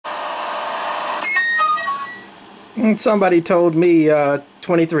Somebody told me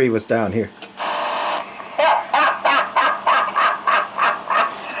 23 was down here.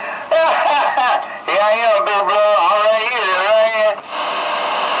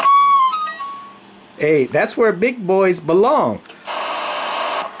 Hey, that's where big boys belong.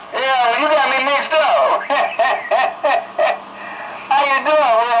 Yeah, you got me mixed up. How you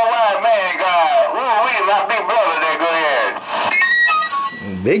doing, worldwide man guy? We my big brother there, go ahead.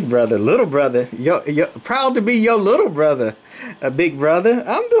 Big brother, little brother. Yo, proud to be your little brother, big brother.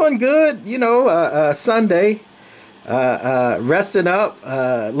 I'm doing good. You know, Sunday, resting up,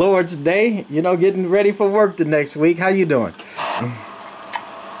 Lord's Day. You know, getting ready for work the next week. How you doing?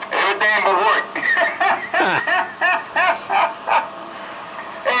 Everything but work.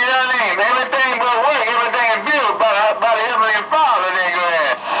 Everything but work. Everything built by the Heavenly Father. There, go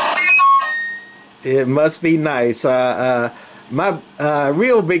ahead. It must be nice. My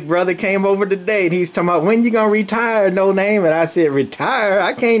real big brother came over today and he's talking about, when you gonna retire, no name? And I said, retire?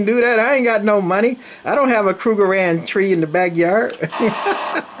 I can't do that. I ain't got no money. I don't have a Krugerrand tree in the backyard. Hey, man.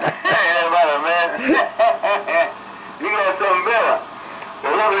 You got something better. The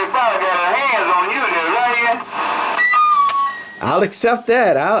Heavenly Father got her hands on you there, right? I'll accept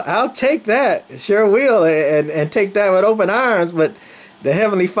that. I'll take that. Sure will, and take that with open arms. But the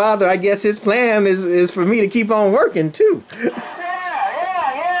Heavenly Father, I guess his plan is for me to keep on working too. Yeah.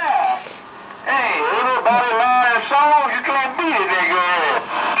 Hey, everybody learning songs, you can't beat it,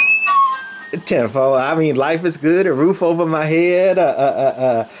 nigga. Tenfold. I mean, life is good. A roof over my head,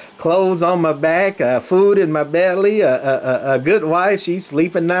 clothes on my back, food in my belly, a good wife. She's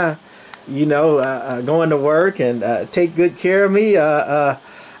sleeping now. You know, going to work and take good care of me.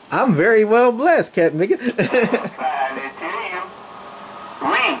 I'm very well blessed, Captain Mickey.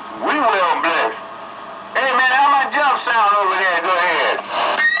 We well blessed. Hey man, how my jump sound over there? Go ahead.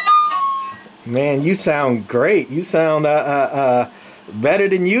 Man, you sound great. You sound better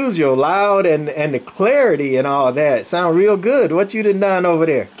than usual, loud and the clarity and all that. Sound real good. What you done over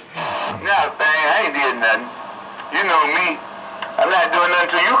there? Nothing. I ain't did nothing. You know me. I'm not doing nothing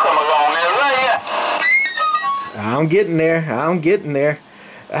till you come along there, right? I'm getting there. I'm getting there.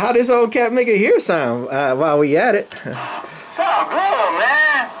 How this old Cat Maker here sound while we at it? Sound good,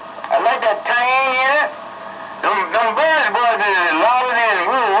 man. I like that tang in it. Them birds, boys, they're louder than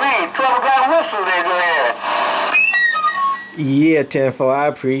woo-wee. 12 o'clock whistle, they go ahead. Yeah, Tenfold, I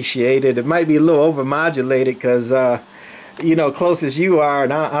appreciate it. It might be a little over-modulated because, you know, close as you are,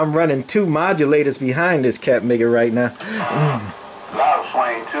 and I'm running 2 modulators behind this Cat Maker right now. Loud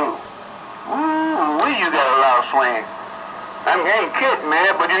swing, too. Ooh, you got a loud swing. I ain't kidding,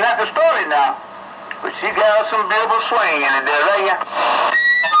 man, but you're not the story now. But she got some beautiful swing in it there, right?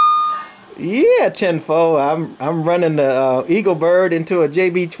 Yeah, Tenfold. I'm running the Eagle Bird into a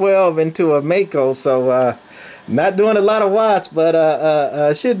JB-12 into a Maco, so not doing a lot of watts, but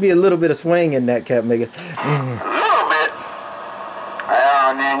should be a little bit of swing in that Cat Maker. A little bit.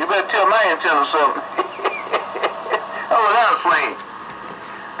 Oh, man, you better tell my antenna something. Oh, loud swing.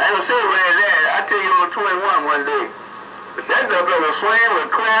 I ain't gonna say where it's at. I'll tell you on 21 one day. But that's up there a swing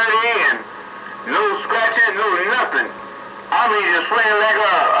with clarity and no scratching, no nothing. I mean, just swinging like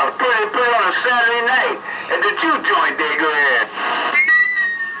a pretty on a Saturday night at the Tetrode joint there, go ahead.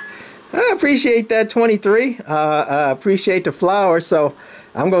 I appreciate that, 23. I appreciate the flower, so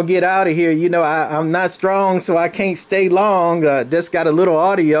I'm going to get out of here. You know, I'm not strong, so I can't stay long. Just got a little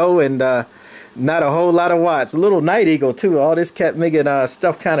audio and not a whole lot of watts. A little Night Eagle, too. All this Cat making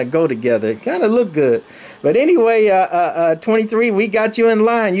stuff kind of go together. Kind of look good. But anyway, 23, we got you in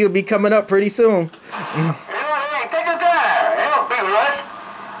line. You'll be coming up pretty soon. Yeah, hey, take your time. Ain't no big rush.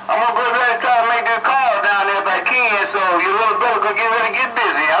 I'm going to go ahead and try to make this call down there if I can, so your little brother can get ready to get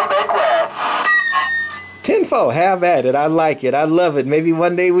busy. I'm back quiet. Tenfold, have at it. I like it. I love it. Maybe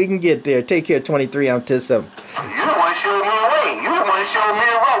one day we can get there. Take care, 23. I'm T7. You don't want to show me the way. You don't want to show me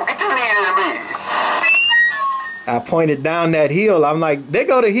the road. Get your knees in the bed. I pointed down that hill. I'm like, they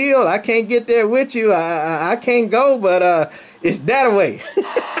go to hill. I can't get there with you. I can't go, but it's that way. If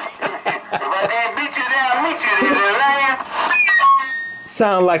I didn't beat you there, I'll meet you there, right?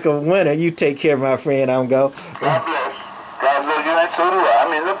 Sound like a winner. You take care, my friend. I'm go. God bless. God bless you, and so do I.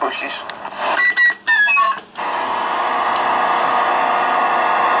 I'm in the bushes.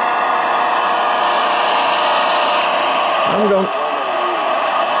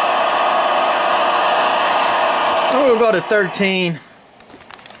 I'm gonna go to 13,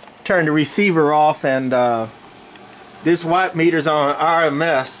 turn the receiver off, and this watt meter's on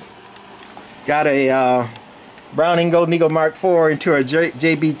RMS. Got a Browning Golden Eagle Mark IV into a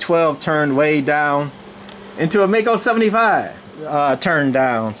JB-12 turned way down into a Maco 75 turned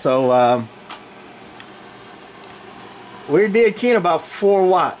down. So we're dead keying about 4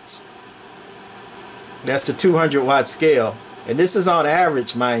 watts. That's the 200 watt scale, and this is on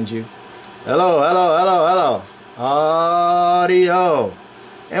average, mind you. Hello, hello, hello, hello. Audio.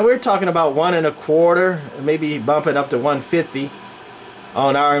 And we're talking about 1 1/4, maybe bumping up to 150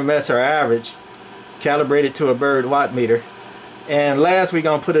 on RMS or average, calibrated to a bird watt meter. And last we're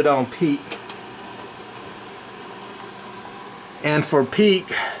gonna put it on peak. And for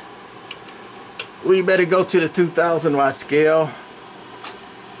peak, we better go to the 2000 watt scale.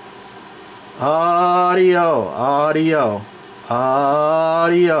 Audio, audio,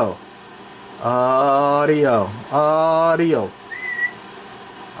 audio, audio, audio,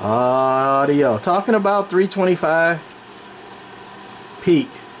 audio. Talking about 325 peak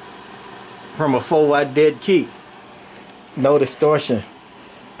from a 4 watt dead key. No distortion.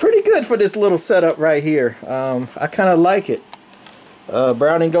 Pretty good for this little setup right here. I kind of like it.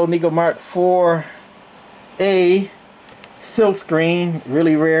 Browning Golden Eagle Mark 4A silk screen,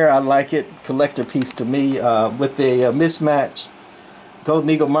 really rare. I like it. Collector piece to me, with the mismatch Golden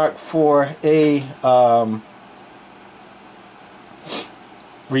Eagle Mark 4A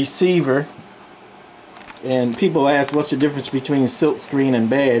receiver. And people ask what's the difference between silk screen and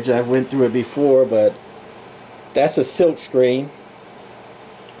badge. I've went through it before, but that's a silk screen,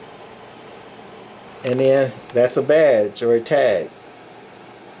 and then that's a badge or a tag.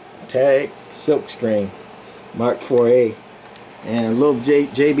 Tag, silk screen, Mark 4A, and a little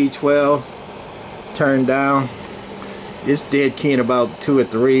JB-12 turned down. It's dead keying about 2 or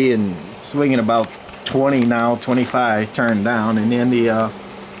 3 and swinging about 20 now, 25 turned down. And then the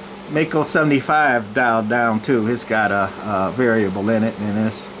Maco 75 dialed down too. It's got a variable in it, and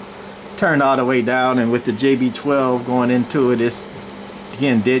it's turned all the way down. And with the JB-12 going into it, it's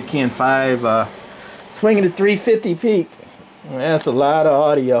again dead keying 5, swinging to 350 peak. That's a lot of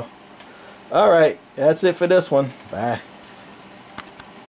audio. All right, that's it for this one. Bye.